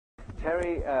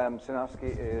Terrance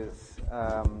Sejnowski is,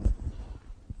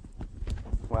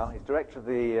 he's director of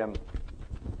the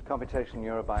Computational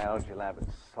Neurobiology Lab at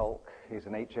Salk. He's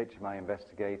an HHMI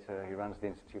investigator. He runs the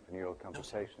Institute for Neural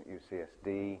Computation at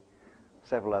UCSD.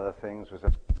 Several other things. Was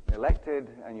elected,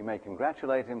 and you may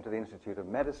congratulate him, to the Institute of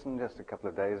Medicine just a couple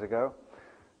of days ago.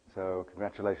 So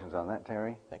congratulations on that,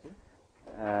 Terry. Thank you.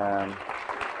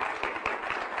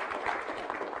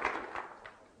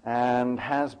 And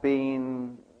has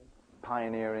been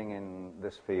pioneering in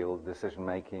this field,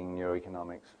 decision-making,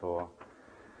 neuroeconomics, for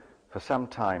some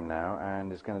time now,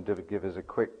 and is going to give us a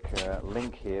quick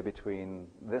link here between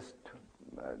this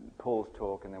Paul's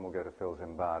talk, and then we'll go to Phil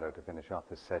Zimbardo to finish off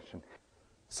this session.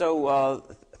 So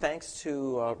thanks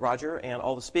to Roger and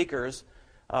all the speakers.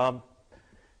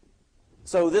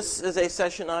 So this is a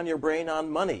session on your brain on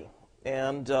money,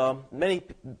 and many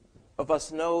of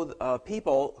us know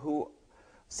people who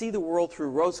see the world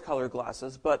through rose-colored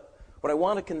glasses, but what I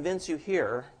want to convince you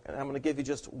here, and I'm going to give you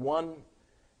just one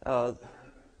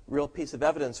real piece of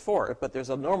evidence for it, but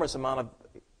there's an enormous amount of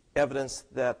evidence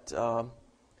that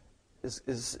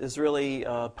is really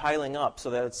piling up,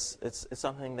 so that it's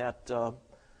something that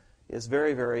is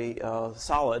very, very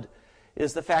solid,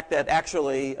 is the fact that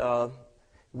actually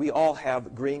we all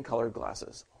have green-colored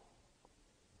glasses,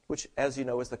 which, as you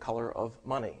know, is the color of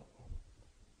money.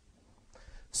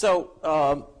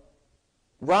 So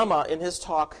Rama, in his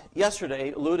talk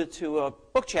yesterday, alluded to a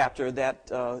book chapter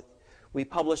that we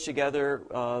published together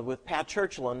with Pat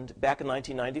Churchland back in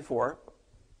 1994.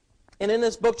 And in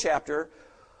this book chapter,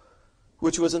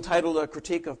 which was entitled A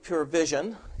Critique of Pure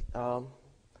Vision,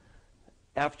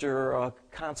 after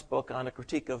Kant's book on A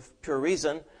Critique of Pure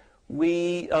Reason,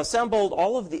 we assembled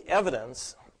all of the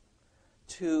evidence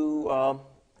to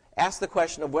ask the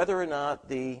question of whether or not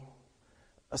the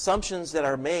assumptions that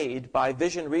are made by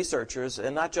vision researchers,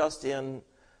 and not just in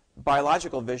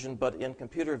biological vision, but in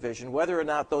computer vision, whether or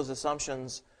not those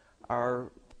assumptions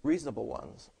are reasonable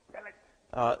ones.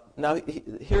 Now,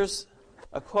 here's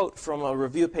a quote from a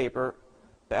review paper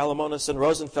by Alamonis and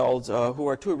Rosenfeld, who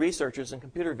are two researchers in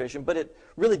computer vision, but it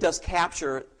really does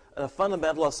capture a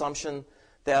fundamental assumption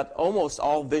that almost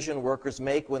all vision workers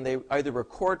make when they either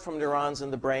record from neurons in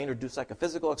the brain or do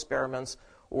psychophysical experiments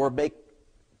or make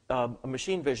a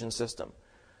machine vision system.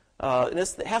 And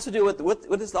this has to do with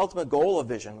what is the ultimate goal of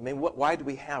vision? I mean, why do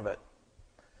we have it?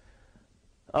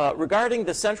 Regarding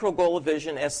the central goal of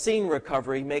vision as scene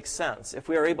recovery makes sense if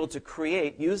we are able to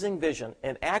create, using vision,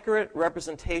 an accurate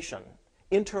representation,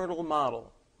 internal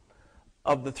model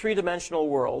of the three-dimensional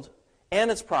world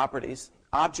and its properties,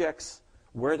 objects,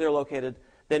 where they're located.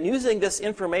 Then using this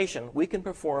information, we can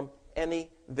perform any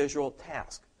visual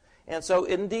task. And so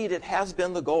indeed it has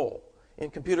been the goal in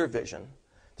computer vision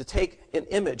to take an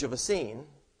image of a scene,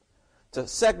 to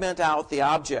segment out the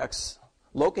objects,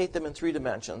 locate them in 3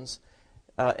 dimensions,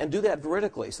 and do that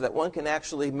vertically so that one can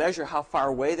actually measure how far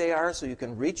away they are so you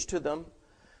can reach to them,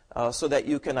 so that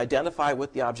you can identify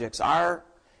what the objects are.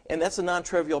 And that's a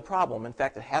non-trivial problem. In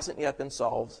fact, it hasn't yet been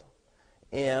solved.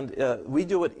 And we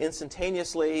do it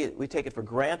instantaneously. We take it for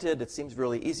granted. It seems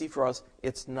really easy for us.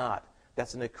 It's not.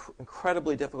 That's an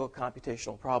incredibly difficult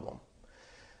computational problem.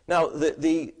 Now,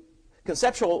 the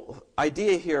conceptual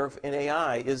idea here in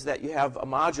AI is that you have a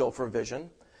module for vision.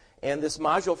 And this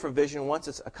module for vision, once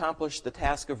it's accomplished the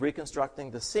task of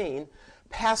reconstructing the scene,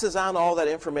 passes on all that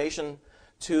information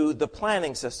to the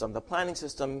planning system. The planning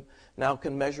system now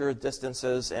can measure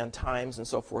distances and times and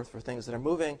so forth for things that are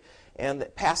moving, and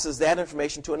it passes that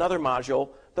information to another module,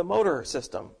 the motor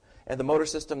system. And the motor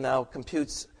system now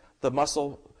computes the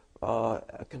muscle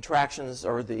contractions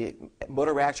or the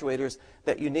motor actuators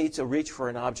that you need to reach for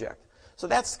an object. So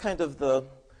that's kind of the,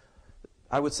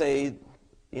 I would say,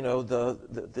 you know,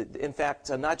 in fact,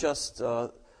 not just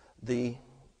the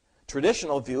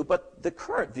traditional view, but the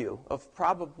current view of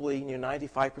probably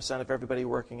 95% of everybody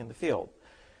working in the field.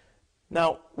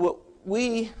 Now, what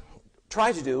we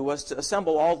tried to do was to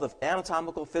assemble all the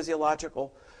anatomical,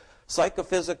 physiological,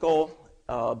 psychophysical,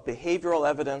 behavioral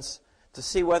evidence to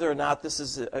see whether or not this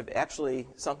is actually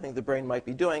something the brain might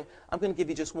be doing. I'm going to give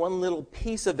you just one little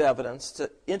piece of evidence to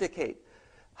indicate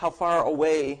how far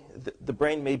away the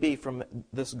brain may be from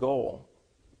this goal.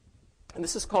 And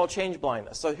this is called change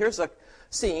blindness. So here's a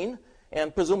scene,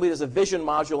 and presumably there's a vision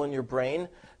module in your brain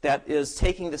that is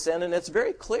taking this in, and it's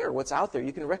very clear what's out there.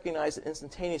 You can recognize it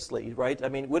instantaneously, right? I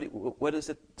mean, what is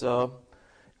it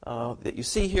that you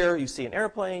see here? You see an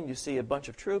airplane, you see a bunch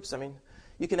of troops. I mean,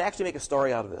 you can actually make a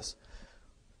story out of this.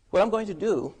 What I'm going to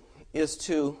do is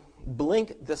to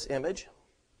blink this image,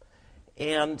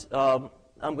 and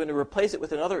I'm going to replace it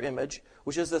with another image,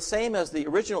 which is the same as the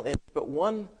original image, but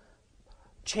one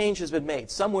change has been made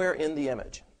somewhere in the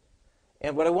image.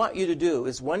 And what I want you to do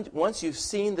is once you've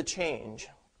seen the change,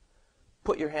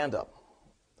 put your hand up.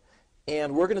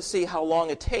 And we're going to see how long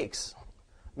it takes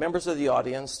members of the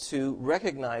audience to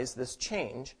recognize this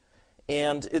change.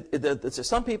 And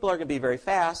some people are going to be very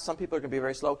fast, some people are going to be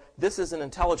very slow. This is an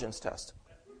intelligence test.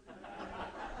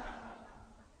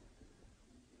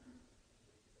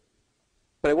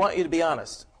 But I want you to be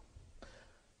honest.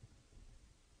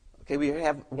 Okay, we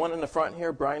have one in the front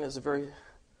here. Brian is a very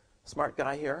smart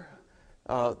guy here.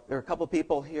 There are a couple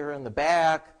people here in the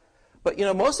back. But, you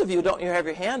know, most of you don't have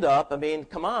your hand up. I mean,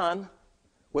 come on.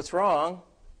 What's wrong?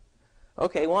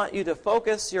 Okay, I want you to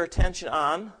focus your attention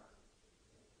on.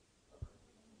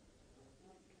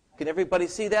 Can everybody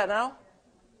see that now?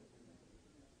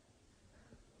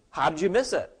 How did you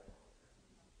miss it?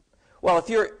 Well, if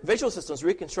your visual system is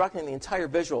reconstructing the entire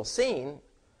visual scene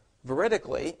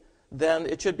veridically, then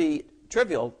it should be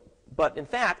trivial. But in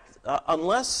fact,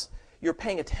 unless you're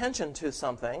paying attention to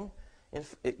something,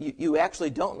 you actually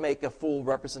don't make a full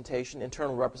representation,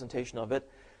 internal representation of it.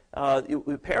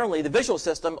 Apparently, the visual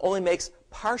system only makes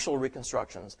partial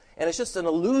reconstructions. And it's just an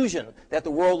illusion that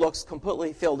the world looks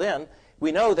completely filled in.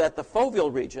 We know that the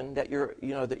foveal region that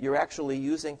you're actually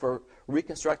using for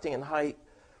reconstructing in high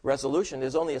resolution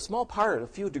is only a small part, a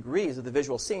few degrees of the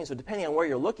visual scene. So depending on where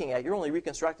you're looking at, you're only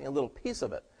reconstructing a little piece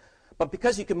of it. But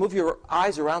because you can move your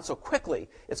eyes around so quickly,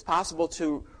 it's possible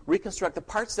to reconstruct the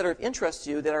parts that are of interest to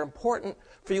you, that are important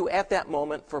for you at that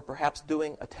moment for perhaps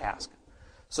doing a task.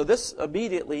 So this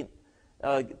immediately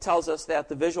tells us that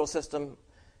the visual system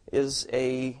is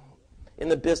in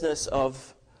the business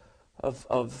of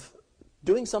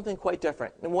doing something quite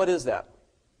different. And what is that?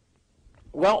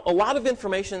 Well, a lot of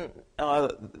information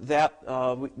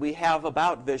that we have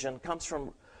about vision comes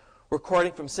from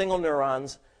recording from single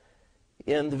neurons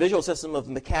in the visual system of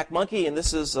the macaque monkey. And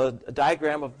this is a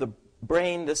diagram of the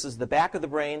brain. This is the back of the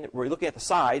brain. We're looking at the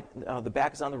side. The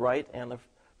back is on the right, and the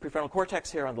prefrontal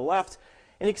cortex here on the left.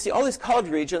 And you can see all these colored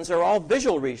regions are all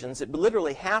visual regions.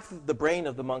 Literally half of the brain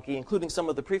of the monkey, including some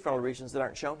of the prefrontal regions that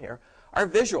aren't shown here, are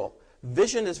visual.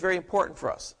 Vision is very important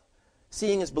for us.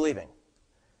 Seeing is believing.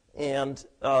 And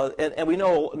we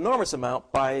know an enormous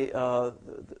amount by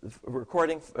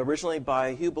recording originally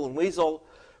by Hubel and Wiesel,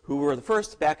 who were the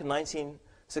first back in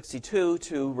 1962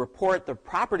 to report the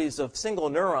properties of single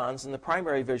neurons in the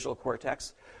primary visual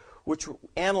cortex, which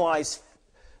analyze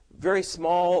very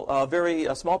small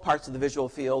parts of the visual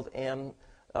field and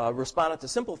responded to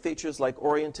simple features like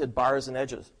oriented bars and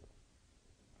edges.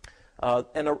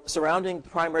 And surrounding the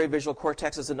primary visual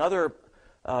cortex is another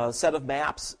set of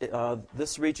maps.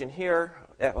 This region here,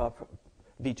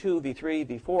 V2, V3,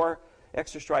 V4,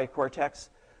 extrastriate cortex.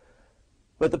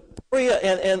 But the area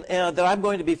and that I'm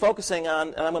going to be focusing on,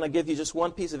 and I'm going to give you just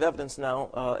one piece of evidence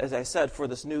now, as I said, for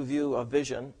this new view of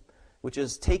vision, which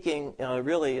is taking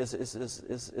really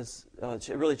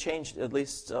changed at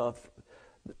least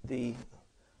the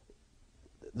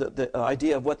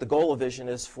idea of what the goal of vision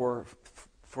is for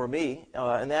me,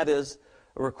 and that is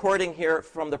a recording here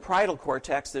from the parietal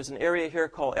cortex. There's an area here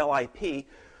called LIP,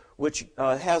 which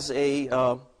has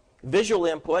a visual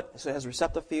input, so it has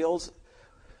receptive fields,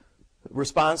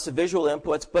 responds to visual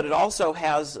inputs, but it also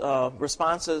has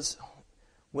responses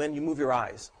when you move your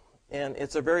eyes. And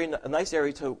it's a very nice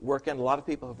area to work in. A lot of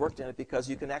people have worked in it because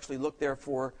you can actually look there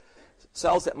for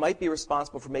cells that might be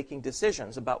responsible for making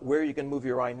decisions about where you can move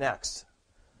your eye next.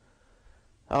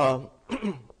 And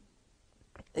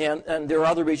there are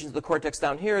other regions of the cortex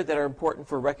down here that are important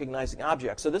for recognizing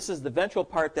objects. So this is the ventral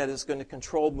part that is going to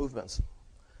control movements.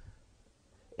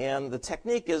 And the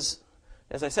technique is,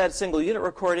 as I said, single unit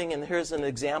recording. And here's an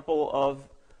example of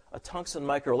a tungsten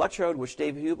microelectrode, which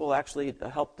Dave Hubel actually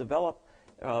helped develop,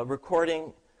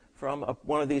 recording from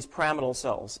one of these pyramidal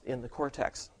cells in the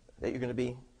cortex that you're going to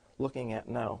be looking at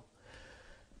now.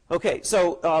 Okay,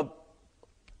 so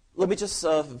let me just,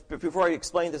 before I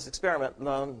explain this experiment,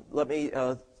 let me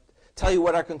tell you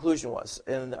what our conclusion was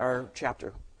in our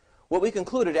chapter. What we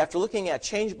concluded after looking at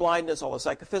change blindness, all the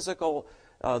psychophysical,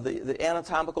 the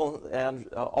anatomical, and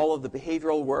all of the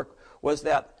behavioral work, was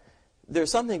that there's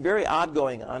something very odd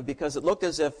going on, because it looked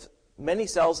as if many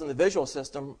cells in the visual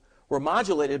system were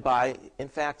modulated by, in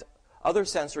fact, other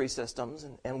sensory systems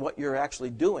and what you're actually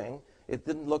doing. It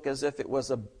didn't look as if it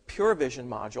was a pure vision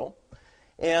module.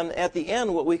 And at the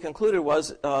end, what we concluded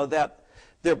was that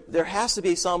there has to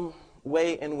be some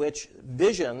way in which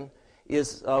vision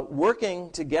is working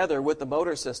together with the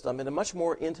motor system in a much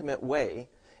more intimate way.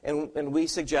 And we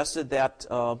suggested that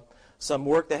some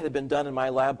work that had been done in my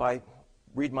lab by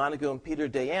Reed Montague and Peter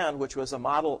Dayan, which was a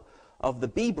model of the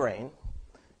bee brain,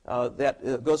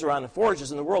 that goes around and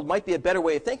forages in the world might be a better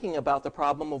way of thinking about the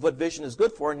problem of what vision is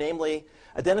good for, namely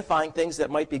identifying things that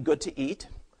might be good to eat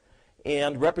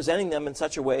and representing them in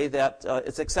such a way that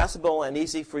it's accessible and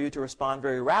easy for you to respond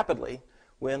very rapidly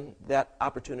when that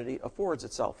opportunity affords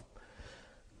itself.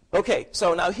 Okay,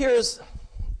 so now here's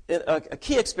a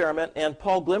key experiment, and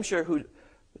Paul Glimcher,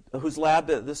 whose lab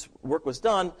this work was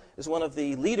done, is one of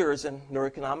the leaders in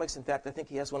neuroeconomics. In fact, I think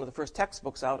he has one of the first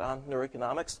textbooks out on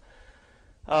neuroeconomics.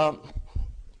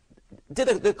 Did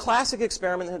the classic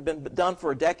experiment that had been done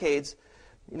for decades.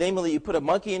 Namely, you put a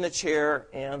monkey in a chair,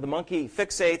 and the monkey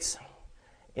fixates,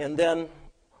 and then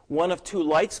one of two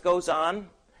lights goes on,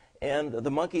 and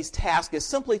the monkey's task is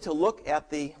simply to look at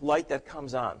the light that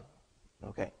comes on.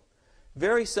 Okay,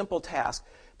 very simple task.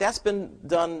 That's been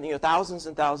done, thousands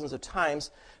and thousands of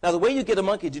times. Now, the way you get a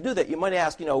monkey to do that, you might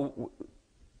ask,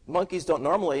 monkeys don't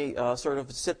normally sort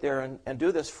of sit there and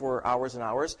do this for hours and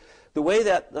hours. The way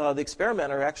that the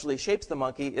experimenter actually shapes the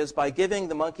monkey is by giving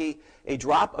the monkey a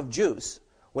drop of juice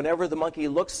whenever the monkey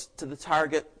looks to the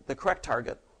target, the correct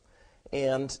target,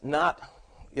 and not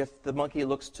if the monkey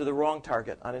looks to the wrong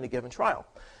target on any given trial.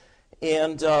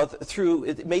 And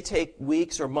it may take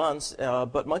weeks or months,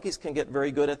 but monkeys can get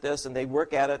very good at this, and they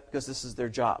work at it because this is their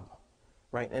job,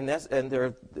 right? And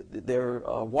they're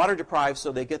water deprived,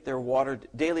 so they get their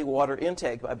daily water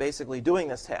intake by basically doing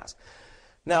this task.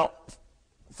 Now,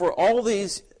 for all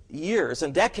these years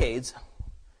and decades,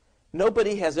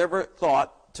 nobody has ever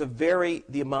thought to vary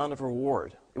the amount of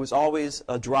reward. It was always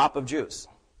a drop of juice.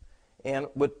 And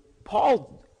what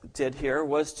Paul did here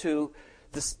was to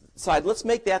decide, let's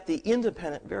make that the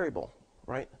independent variable,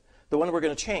 right? The one we're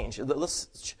going to change.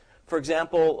 For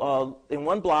example, in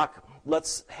one block,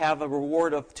 let's have a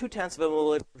reward of 0.2 of a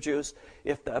milliliter of juice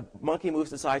if the monkey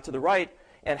moves its eye to the right,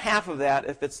 and half of that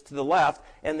if it's to the left.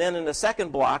 And then in the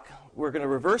second block, we're going to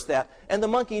reverse that. And the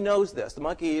monkey knows this. The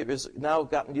monkey has now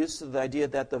gotten used to the idea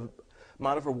that the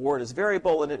amount of reward is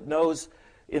variable, and it knows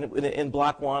in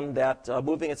block one that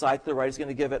moving its eye to the right is going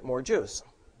to give it more juice.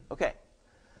 Okay.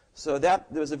 So there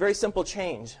was a very simple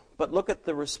change. But look at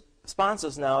the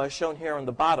responses now as shown here on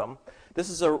the bottom. This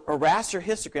is a raster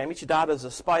histogram. Each dot is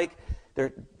a spike.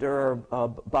 There are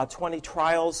about 20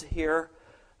 trials here.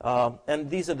 And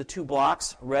these are the two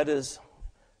blocks. Red is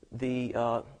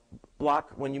the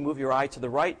block when you move your eye to the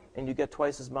right, and you get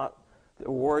twice as much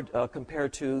reward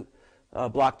compared to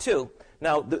block 2.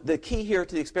 Now, the key here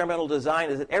to the experimental design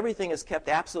is that everything is kept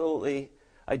absolutely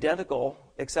identical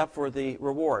except for the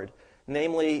reward.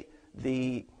 Namely,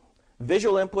 the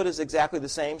visual input is exactly the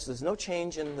same, so there's no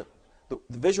change in the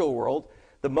visual world.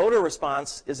 The motor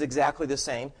response is exactly the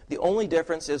same. The only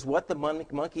difference is what the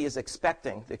monkey is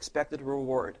expecting, the expected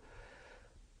reward.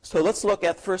 So let's look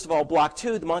at, first of all, block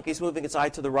 2. The monkey's moving its eye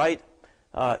to the right.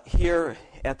 Here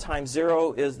at time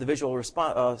 0 is the visual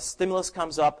response. Stimulus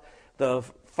comes up. The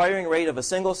firing rate of a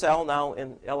single cell, now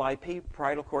in LIP,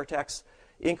 parietal cortex,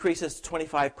 increases to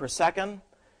 25 per second.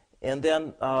 And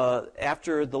then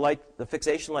after the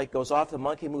fixation light goes off, the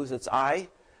monkey moves its eye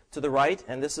to the right.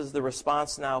 And this is the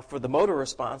response now for the motor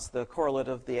response, the correlate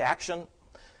of the action.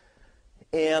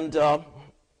 And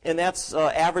that's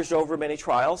averaged over many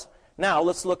trials. Now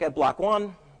let's look at block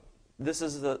 1. This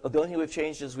is the only thing we've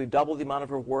changed is we've doubled the amount of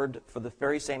reward for the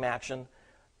very same action.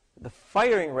 The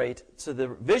firing rate to the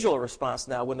visual response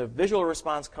now, when the visual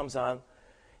response comes on,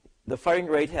 the firing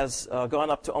rate has gone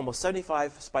up to almost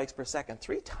 75 spikes per second,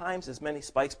 3 times as many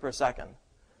spikes per second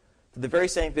for the very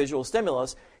same visual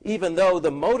stimulus, even though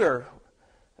the motor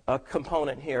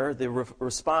component here, the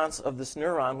response of this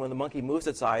neuron when the monkey moves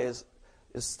its eye is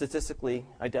statistically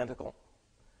identical.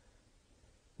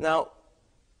 Now,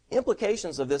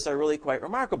 implications of this are really quite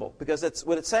remarkable, because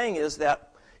what it's saying is that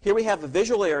here we have a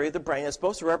visual area of the brain that's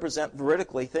supposed to represent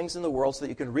veridically things in the world so that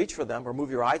you can reach for them or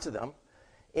move your eye to them.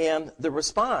 And the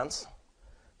response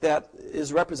that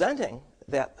is representing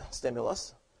that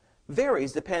stimulus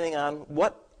varies depending on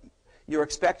what your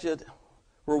expected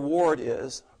reward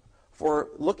is for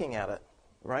looking at it,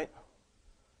 right?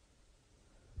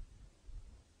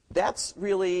 That's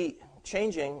really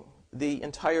changing the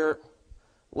entire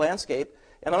landscape.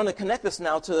 And I'm going to connect this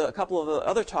now to a couple of the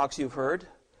other talks you've heard.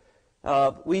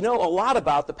 We know a lot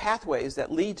about the pathways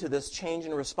that lead to this change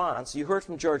in response. You heard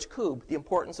from George Koob the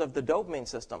importance of the dopamine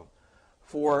system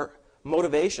for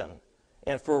motivation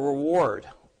and for reward.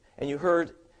 And you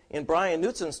heard in Brian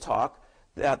Knudsen's talk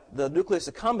that the nucleus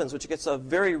accumbens, which gets a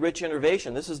very rich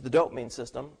innervation, this is the dopamine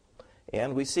system.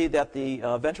 And we see that the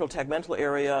ventral tegmental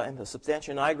area and the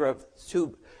substantia nigra,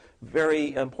 two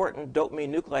very important dopamine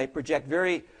nuclei, project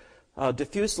very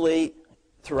diffusely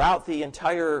throughout the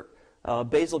entire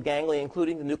basal ganglia,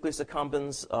 including the nucleus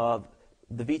accumbens,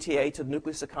 the VTA to the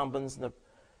nucleus accumbens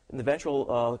in the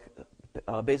ventral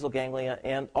basal ganglia,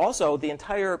 and also the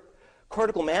entire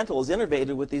cortical mantle is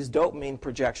innervated with these dopamine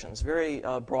projections very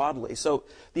broadly. So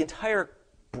the entire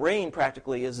brain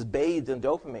practically is bathed in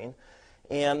dopamine,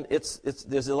 and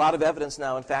there's a lot of evidence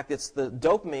now. In fact, it's the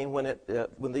dopamine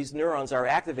when these neurons are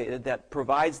activated that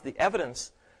provides the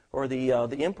evidence or the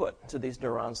input to these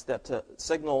neurons that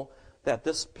signal that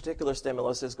this particular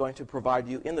stimulus is going to provide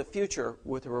you in the future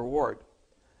with a reward.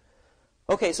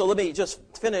 Okay, so let me just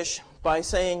finish by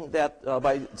saying that,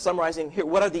 by summarizing here,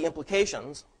 what are the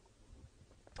implications?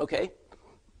 Okay,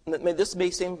 this may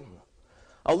seem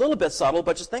a little bit subtle,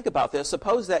 but just think about this.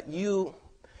 Suppose that you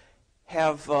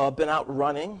have been out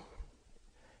running,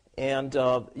 and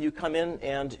you come in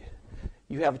and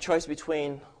you have a choice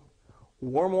between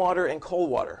warm water and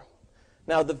cold water.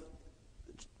 Now, the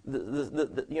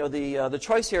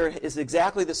choice here is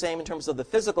exactly the same in terms of the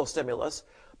physical stimulus,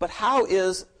 but how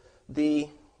is the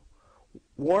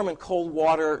warm and cold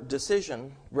water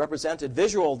decision represented,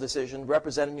 visual decision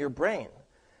represented in your brain?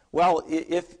 Well,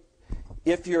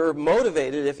 if you're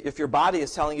motivated, if your body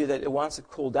is telling you that it wants to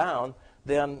cool down,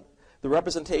 then the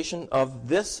representation of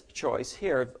this choice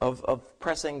here, of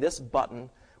pressing this button,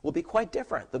 will be quite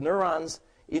different. The neurons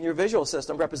in your visual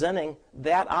system representing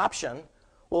that option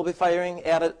will be firing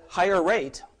at a higher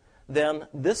rate than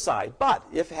this side. But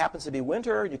if it happens to be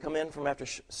winter, you come in from after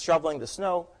shoveling the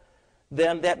snow,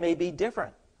 then that may be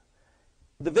different.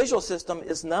 The visual system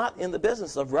is not in the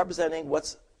business of representing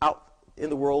what's out in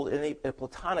the world in a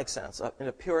platonic sense, in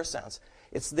a pure sense.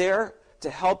 It's there to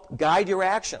help guide your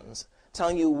actions,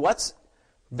 telling you what's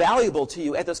valuable to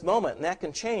you at this moment, and that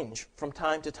can change from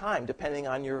time to time depending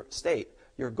on your state,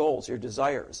 your goals, your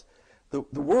desires. The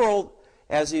world,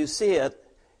 as you see it,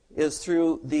 is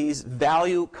through these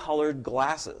value-colored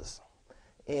glasses.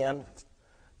 And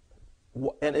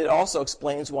it also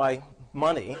explains why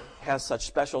money has such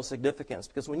special significance,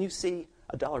 because when you see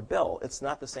a dollar bill, it's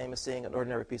not the same as seeing an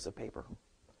ordinary piece of paper.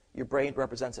 Your brain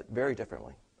represents it very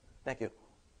differently. Thank you.